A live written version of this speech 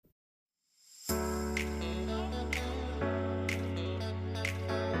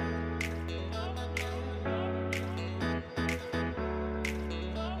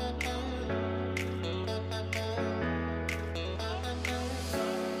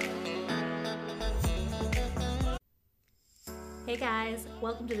Hey guys,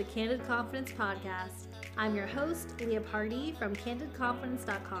 welcome to the Candid Confidence Podcast. I'm your host, Leah Pardee from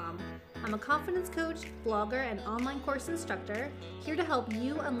CandidConfidence.com. I'm a confidence coach, blogger, and online course instructor here to help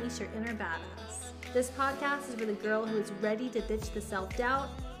you unleash your inner badass. This podcast is for the girl who is ready to ditch the self-doubt,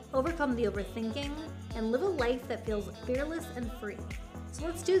 overcome the overthinking, and live a life that feels fearless and free. So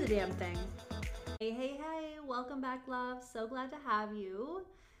let's do the damn thing. Hey, welcome back, love. So glad to have you.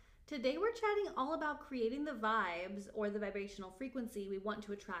 Today we're chatting all about creating the vibes or the vibrational frequency we want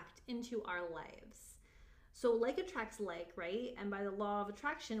to attract into our lives. So like attracts like, right? And by the law of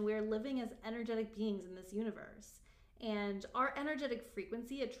attraction, we are living as energetic beings in this universe. And our energetic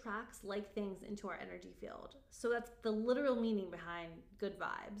frequency attracts like things into our energy field. So that's the literal meaning behind good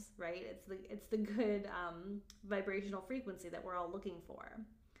vibes, right? It's the good vibrational frequency that we're all looking for.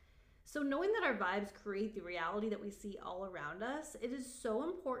 So knowing that our vibes create the reality that we see all around us, it is so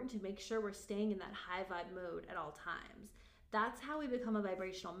important to make sure we're staying in that high vibe mode at all times. That's how we become a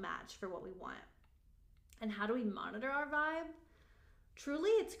vibrational match for what we want. And how do we monitor our vibe?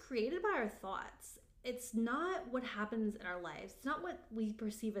 Truly, it's created by our thoughts. It's not what happens in our lives. It's not what we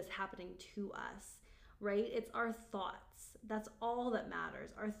perceive as happening to us, right? It's our thoughts. That's all that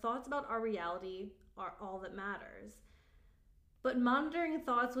matters. Our thoughts about our reality are all that matters. But monitoring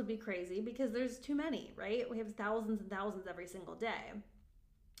thoughts would be crazy because there's too many, right? We have thousands and thousands every single day.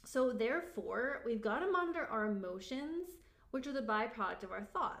 So therefore, we've got to monitor our emotions, which are the byproduct of our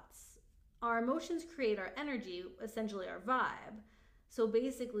thoughts. Our emotions create our energy, essentially our vibe. So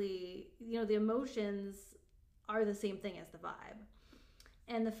basically, the emotions are the same thing as the vibe.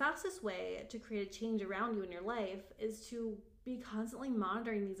 And the fastest way to create a change around you in your life is to be constantly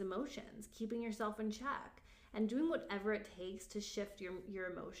monitoring these emotions, keeping yourself in check, and doing whatever it takes to shift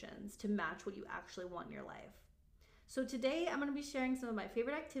your emotions to match what you actually want in your life. So today I'm going to be sharing some of my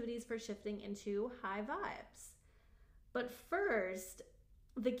favorite activities for shifting into high vibes. But first,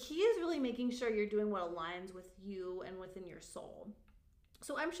 the key is really making sure you're doing what aligns with you and within your soul.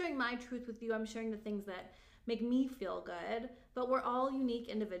 So I'm sharing my truth with you. I'm sharing the things that make me feel good, but we're all unique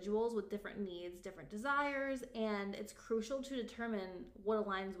individuals with different needs, different desires, and it's crucial to determine what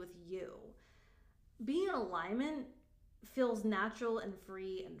aligns with you. Being in alignment feels natural and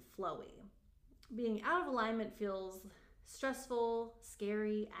free and flowy. Being out of alignment feels stressful,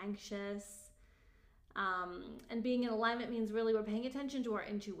 scary, anxious. And being in alignment means really we're paying attention to our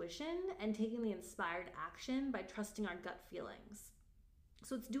intuition and taking the inspired action by trusting our gut feelings.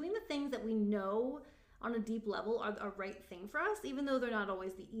 So it's doing the things that we know on a deep level are the right thing for us, even though they're not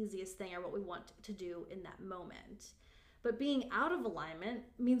always the easiest thing or what we want to do in that moment. But being out of alignment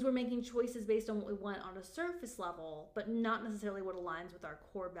means we're making choices based on what we want on a surface level, but not necessarily what aligns with our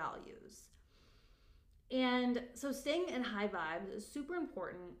core values. And so staying in high vibes is super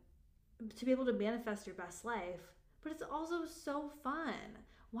important to be able to manifest your best life, but it's also so fun.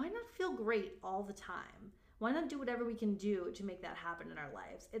 Why not feel great all the time? Why not do whatever we can do to make that happen in our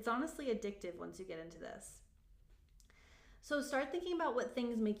lives? It's honestly addictive once you get into this. So start thinking about what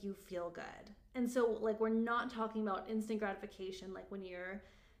things make you feel good. And so we're not talking about instant gratification, like when you're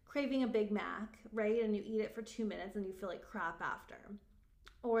craving a Big Mac, right? And you eat it for 2 minutes and you feel like crap after.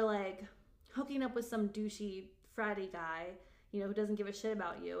 Or like hooking up with some douchey fratty guy, who doesn't give a shit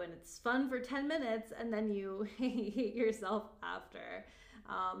about you, and it's fun for 10 minutes and then you hate yourself after.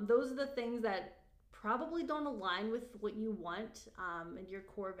 Those are the things that probably don't align with what you want and your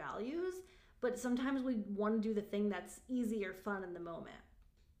core values. But sometimes we want to do the thing that's easy or fun in the moment.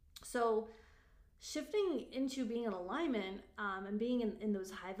 So shifting into being in alignment and being in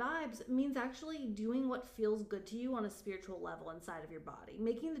those high vibes means actually doing what feels good to you on a spiritual level inside of your body,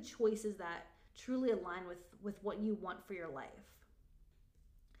 making the choices that truly align with what you want for your life.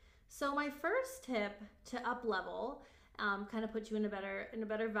 So my first tip to up level, kind of put you in a better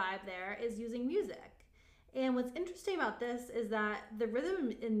vibe there, is using music. And what's interesting about this is that the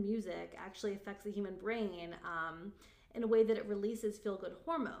rhythm in music actually affects the human brain in a way that it releases feel-good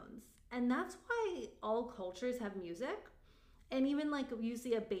hormones. And that's why all cultures have music. And even like you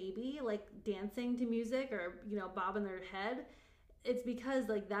see a baby like dancing to music or, bobbing their head, it's because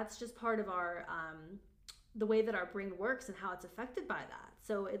that's just part of our, the way that our brain works and how it's affected by that.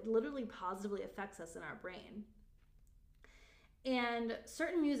 So it literally positively affects us in our brain. And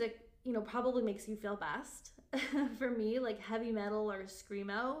certain music probably makes you feel best. For me, like heavy metal or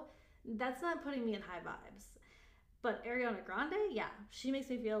screamo, that's not putting me in high vibes. But Ariana Grande, yeah, she makes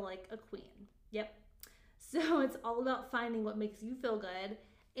me feel like a queen. Yep. So it's all about finding what makes you feel good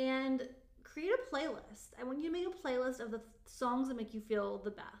and create a playlist. I want you to make a playlist of the songs that make you feel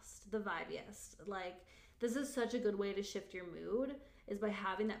the best, the vibiest. This is such a good way to shift your mood, is by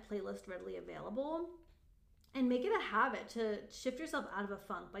having that playlist readily available. And make it a habit to shift yourself out of a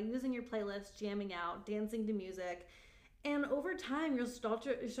funk by using your playlist, jamming out, dancing to music. And over time, you'll start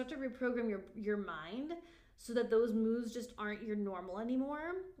to reprogram your mind so that those moves just aren't your normal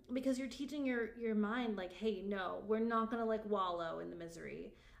anymore, because you're teaching your mind like, hey, no, we're not going to like wallow in the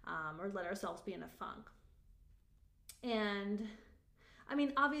misery or let ourselves be in a funk. And I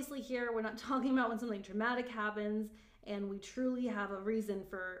mean, obviously here we're not talking about when something traumatic happens and we truly have a reason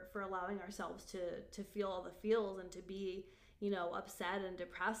for allowing ourselves to feel all the feels and to be, upset and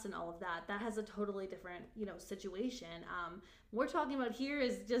depressed and all of that. That has a totally different, situation. We're talking about here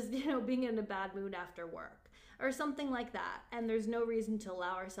is just, being in a bad mood after work or something like that. And there's no reason to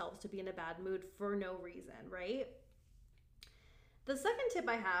allow ourselves to be in a bad mood for no reason, right? The second tip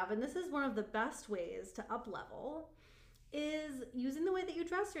I have, and this is one of the best ways to up level, is using the way that you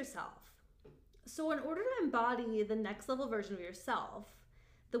dress yourself. So in order to embody the next level version of yourself,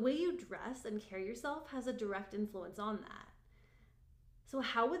 the way you dress and carry yourself has a direct influence on that. So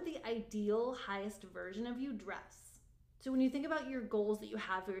how would the ideal highest version of you dress? So when you think about your goals that you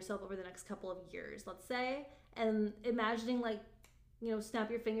have for yourself over the next couple of years, let's say, and imagining like, snap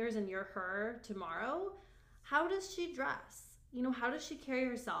your fingers and you're her tomorrow, how does she dress? How does she carry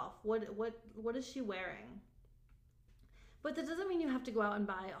herself? What is she wearing? But that doesn't mean you have to go out and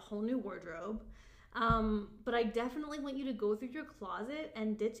buy a whole new wardrobe. But I definitely want you to go through your closet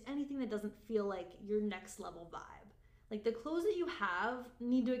and ditch anything that doesn't feel like your next level vibe. Like the clothes that you have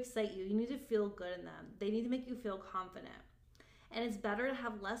need to excite you. You need to feel good in them. They need to make you feel confident. And it's better to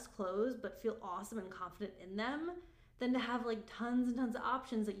have less clothes but feel awesome and confident in them than to have like tons and tons of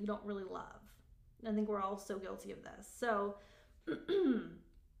options that you don't really love. I think we're all so guilty of this. So,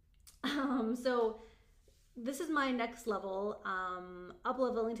 so this is my next level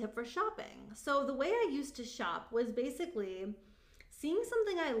up-leveling tip for shopping. So the way I used to shop was basically seeing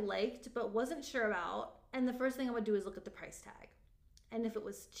something I liked but wasn't sure about, and the first thing I would do is look at the price tag. And if it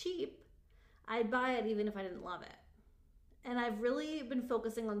was cheap, I'd buy it even if I didn't love it. And I've really been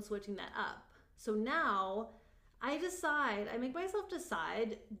focusing on switching that up. So now I make myself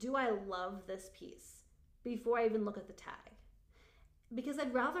decide, do I love this piece before I even look at the tag? Because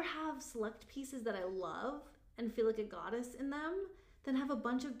I'd rather have select pieces that I love and feel like a goddess in them than have a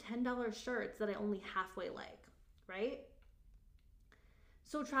bunch of $10 shirts that I only halfway like, right?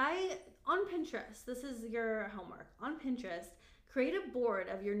 So try on Pinterest, this is your homework. On Pinterest, create a board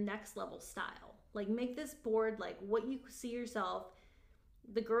of your next level style. Like make this board like what you see yourself,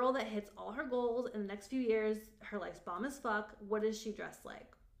 the girl that hits all her goals in the next few years, her life's bomb as fuck, what does she dress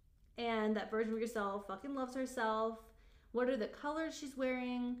like? And that version of yourself fucking loves herself. What are the colors she's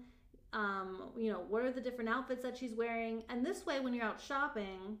wearing? What are the different outfits that she's wearing? And this way, when you're out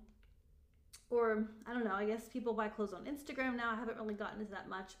shopping, or I don't know, I guess people buy clothes on Instagram now. I haven't really gotten into that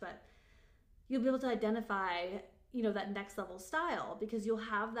much, but you'll be able to identify, that next level style because you'll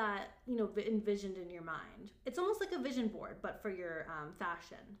have that, envisioned in your mind. It's almost like a vision board, but for your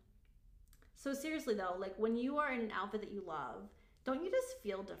fashion. So seriously though, like when you are in an outfit that you love, don't you just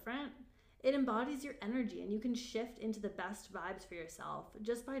feel different? It embodies your energy and you can shift into the best vibes for yourself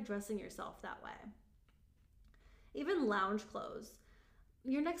just by dressing yourself that way. Even lounge clothes.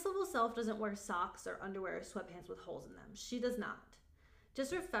 Your next level self doesn't wear socks or underwear or sweatpants with holes in them. She does not.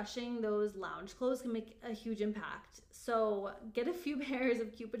 Just refreshing those lounge clothes can make a huge impact. So get a few pairs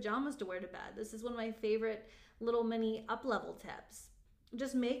of cute pajamas to wear to bed. This is one of my favorite little mini up-level tips.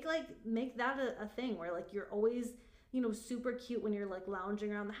 Just make that a thing where like you're always super cute when you're like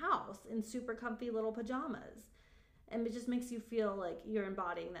lounging around the house in super comfy little pajamas. And it just makes you feel like you're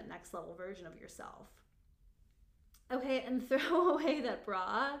embodying that next level version of yourself. Okay, and throw away that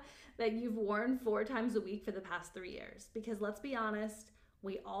bra that you've worn 4 times a week for the past 3 years. Because let's be honest,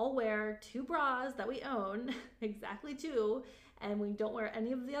 we all wear 2 bras that we own, exactly 2, and we don't wear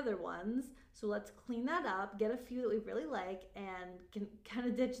any of the other ones. So let's clean that up, get a few that we really like, and can kind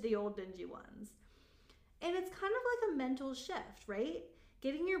of ditch the old dingy ones. And it's kind of like a mental shift, right?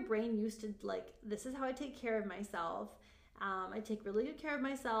 Getting your brain used to like, this is how I take care of myself. I take really good care of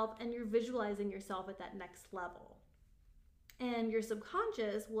myself, and you're visualizing yourself at that next level. And your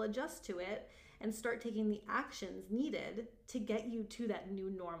subconscious will adjust to it and start taking the actions needed to get you to that new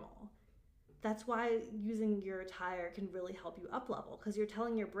normal. That's why using your attire can really help you up level, because you're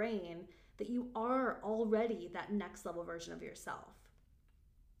telling your brain that you are already that next level version of yourself.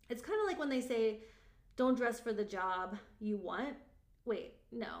 It's kind of like when they say, don't dress for the job you want. Wait,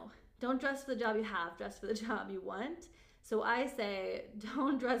 no. Don't dress for the job you have, dress for the job you want. So I say,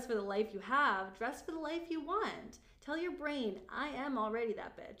 don't dress for the life you have, dress for the life you want. Tell your brain, I am already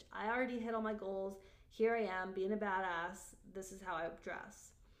that bitch. I already hit all my goals. Here I am, being a badass. This is how I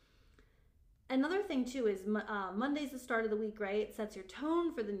dress. Another thing too is Monday's the start of the week, right? It sets your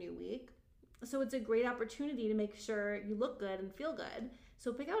tone for the new week. So it's a great opportunity to make sure you look good and feel good.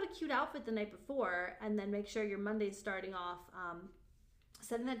 So pick out a cute outfit the night before and then make sure your Monday's starting off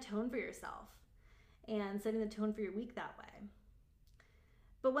setting that tone for yourself and setting the tone for your week that way.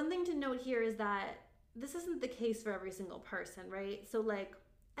 But one thing to note here is that this isn't the case for every single person, right? So like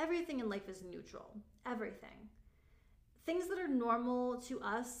everything in life is neutral, everything. Things that are normal to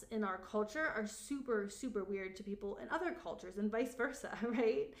us in our culture are super, super weird to people in other cultures and vice versa,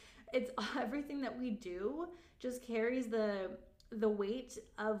 right? It's everything that we do just carries the weight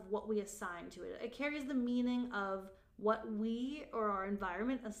of what we assign to it. It carries the meaning of what we or our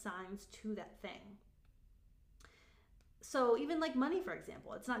environment assigns to that thing. So even like money, for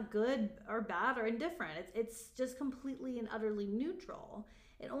example, it's not good or bad or indifferent. It's just completely and utterly neutral.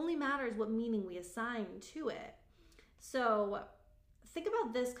 It only matters what meaning we assign to it. So think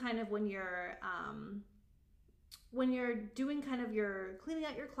about this kind of when you're doing kind of your cleaning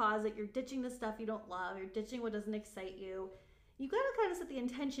out your closet, you're ditching the stuff you don't love, you're ditching what doesn't excite you. You got to kind of set the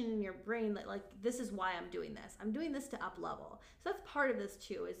intention in your brain that like, this is why I'm doing this. I'm doing this to up level. So that's part of this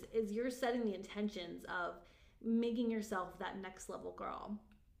too, is you're setting the intentions of making yourself that next level girl.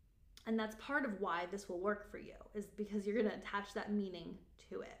 And that's part of why this will work for you, is because you're going to attach that meaning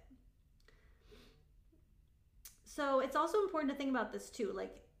to it. So it's also important to think about this too,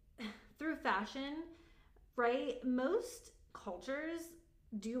 like through fashion, right? Most cultures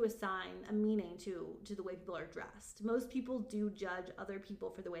do assign a meaning to the way people are dressed. Most people do judge other people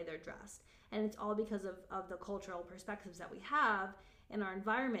for the way they're dressed. And it's all because of the cultural perspectives that we have, and our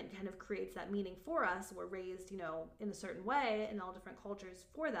environment kind of creates that meaning for us. We're raised, in a certain way in all different cultures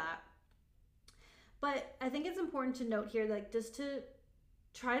for that. But I think it's important to note here, like just to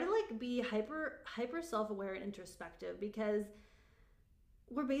try to like be hyper self-aware and introspective, because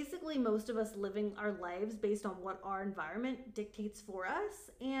we're basically, most of us, living our lives based on what our environment dictates for us.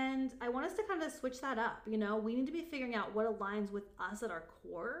 And I want us to kind of switch that up. We need to be figuring out what aligns with us at our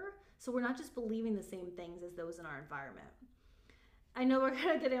core, so we're not just believing the same things as those in our environment. I know we're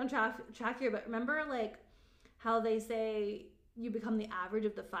kind of getting on track here, but remember like how they say you become the average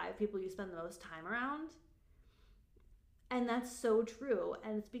of the 5 people you spend the most time around? And that's so true.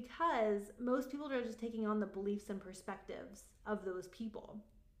 And it's because most people are just taking on the beliefs and perspectives of those people.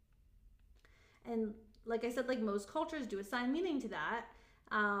 And like I said, like most cultures do assign meaning to that.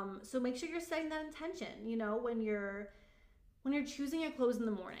 So make sure you're setting that intention, when you're choosing your clothes in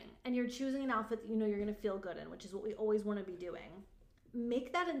the morning and you're choosing an outfit that you're going to feel good in, which is what we always want to be doing.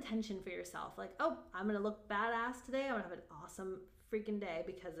 Make that intention for yourself. Like, oh, I'm going to look badass today. I'm going to have an awesome freaking day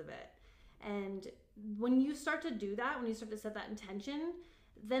because of it. And when you start to do that, when you start to set that intention,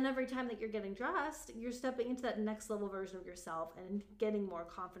 then every time that you're getting dressed, you're stepping into that next level version of yourself and getting more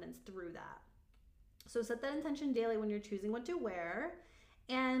confidence through that. So set that intention daily when you're choosing what to wear,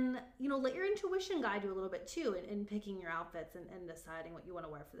 and let your intuition guide you a little bit too in picking your outfits and deciding what you want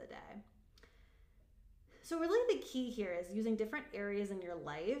to wear for the day. So really the key here is using different areas in your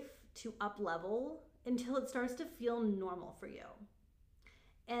life to up level until it starts to feel normal for you.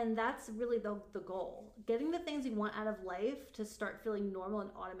 And that's really the goal. Getting the things we want out of life to start feeling normal and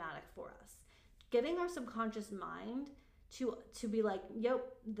automatic for us. Getting our subconscious mind to be like, yep,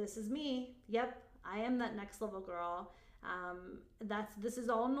 this is me. Yep, I am that next level girl. This is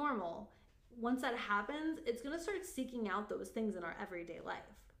all normal. Once that happens, it's going to start seeking out those things in our everyday life.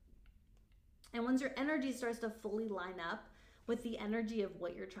 And once your energy starts to fully line up with the energy of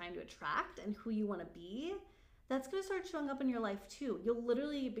what you're trying to attract and who you want to be, that's going to start showing up in your life too. You'll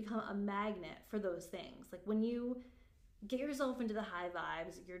literally become a magnet for those things. Like when you get yourself into the high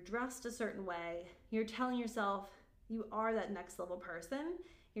vibes, you're dressed a certain way, you're telling yourself you are that next level person,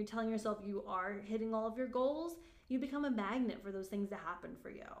 you're telling yourself you are hitting all of your goals, you become a magnet for those things to happen for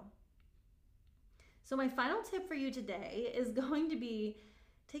you. So my final tip for you today is going to be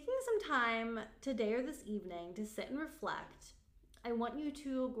taking some time today or this evening to sit and reflect. I want you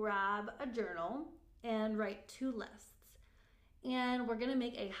to grab a journal and write 2 lists. And we're gonna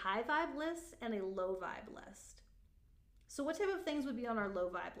make a high vibe list and a low vibe list. So what type of things would be on our low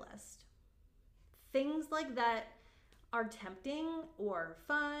vibe list? Things like that are tempting or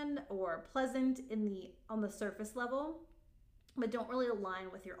fun or pleasant on the surface level, but don't really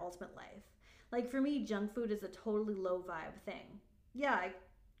align with your ultimate life. Like for me, junk food is a totally low vibe thing. Yeah, I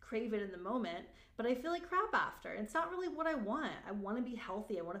crave it in the moment, but I feel like crap after. It's not really what I want. I want to be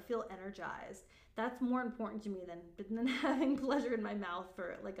healthy. I want to feel energized. That's more important to me than having pleasure in my mouth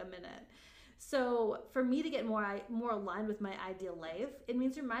for like a minute. So for me to get more aligned with my ideal life, it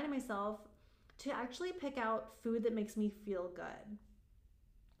means reminding myself to actually pick out food that makes me feel good.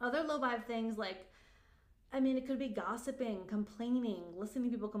 Other low vibe things it could be gossiping, complaining, listening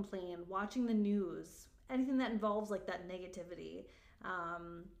to people complain, watching the news, anything that involves like that negativity.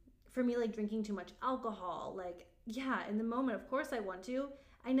 For me, like drinking too much alcohol, in the moment, of course I want to.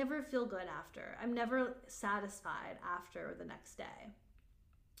 I never feel good after. I'm never satisfied after the next day.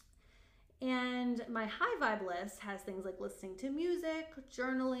 And my high vibe list has things like listening to music,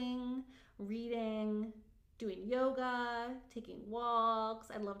 journaling, reading, doing yoga, taking walks.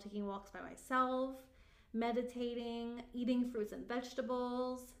 I love taking walks by myself, meditating, eating fruits and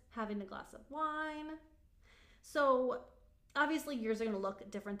vegetables, having a glass of wine. So obviously yours are going to look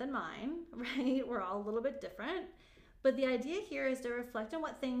different than mine, right? We're all a little bit different. But the idea here is to reflect on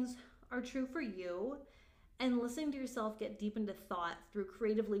what things are true for you and listening to yourself get deep into thought through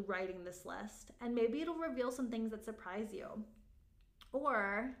creatively writing this list. And maybe it'll reveal some things that surprise you.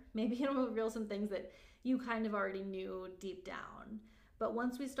 Or maybe it'll reveal some things that you kind of already knew deep down. But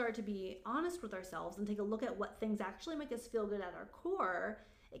once we start to be honest with ourselves and take a look at what things actually make us feel good at our core,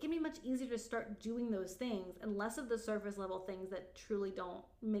 it can be much easier to start doing those things and less of the surface level things that truly don't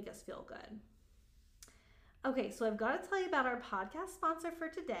make us feel good. Okay, so I've got to tell you about our podcast sponsor for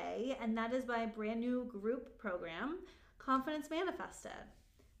today, and that is my brand new group program, Confidence Manifested.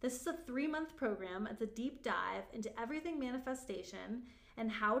 This is a 3-month program. It's a deep dive into everything manifestation and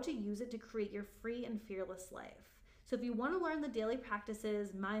how to use it to create your free and fearless life. So if you want to learn the daily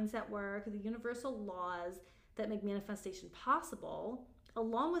practices, mindset work, the universal laws that make manifestation possible,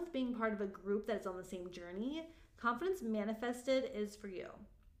 along with being part of a group that is on the same journey, Confidence Manifested is for you.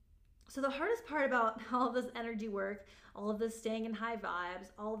 So the hardest part about all of this energy work, all of this staying in high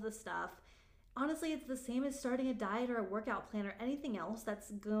vibes, all of this stuff, honestly, it's the same as starting a diet or a workout plan or anything else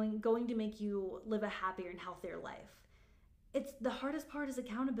that's going to make you live a happier and healthier life. It's the hardest part is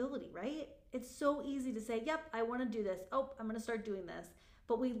accountability, right? It's so easy to say, yep, I want to do this. Oh, I'm going to start doing this.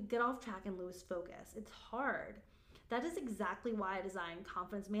 But we get off track and lose focus. It's hard. That is exactly why I designed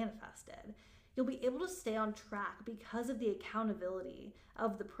Confidence Manifested. You'll be able to stay on track because of the accountability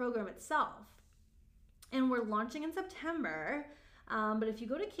of the program itself. And we're launching in September. But if you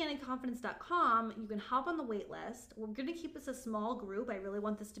go to candidconfidence.com, you can hop on the wait list. We're going to keep this a small group. I really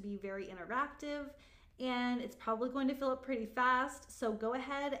want this to be very interactive, and it's probably going to fill up pretty fast. So go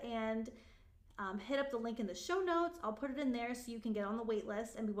ahead and hit up the link in the show notes. I'll put it in there so you can get on the wait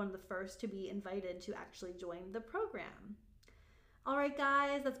list and be one of the first to be invited to actually join the program. All right,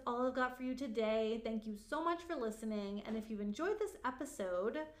 guys, that's all I've got for you today. Thank you so much for listening. And if you've enjoyed this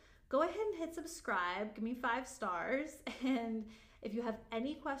episode, go ahead and hit subscribe. Give me 5 stars. And if you have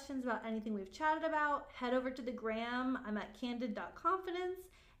any questions about anything we've chatted about, head over to the gram. I'm at candid.confidence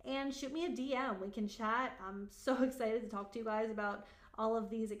and shoot me a DM. We can chat. I'm so excited to talk to you guys about all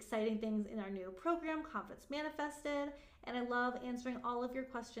of these exciting things in our new program, Confidence Manifested. And I love answering all of your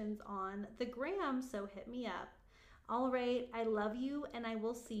questions on the gram, so hit me up. All right, I love you, and I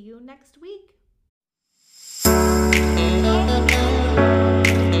will see you next week.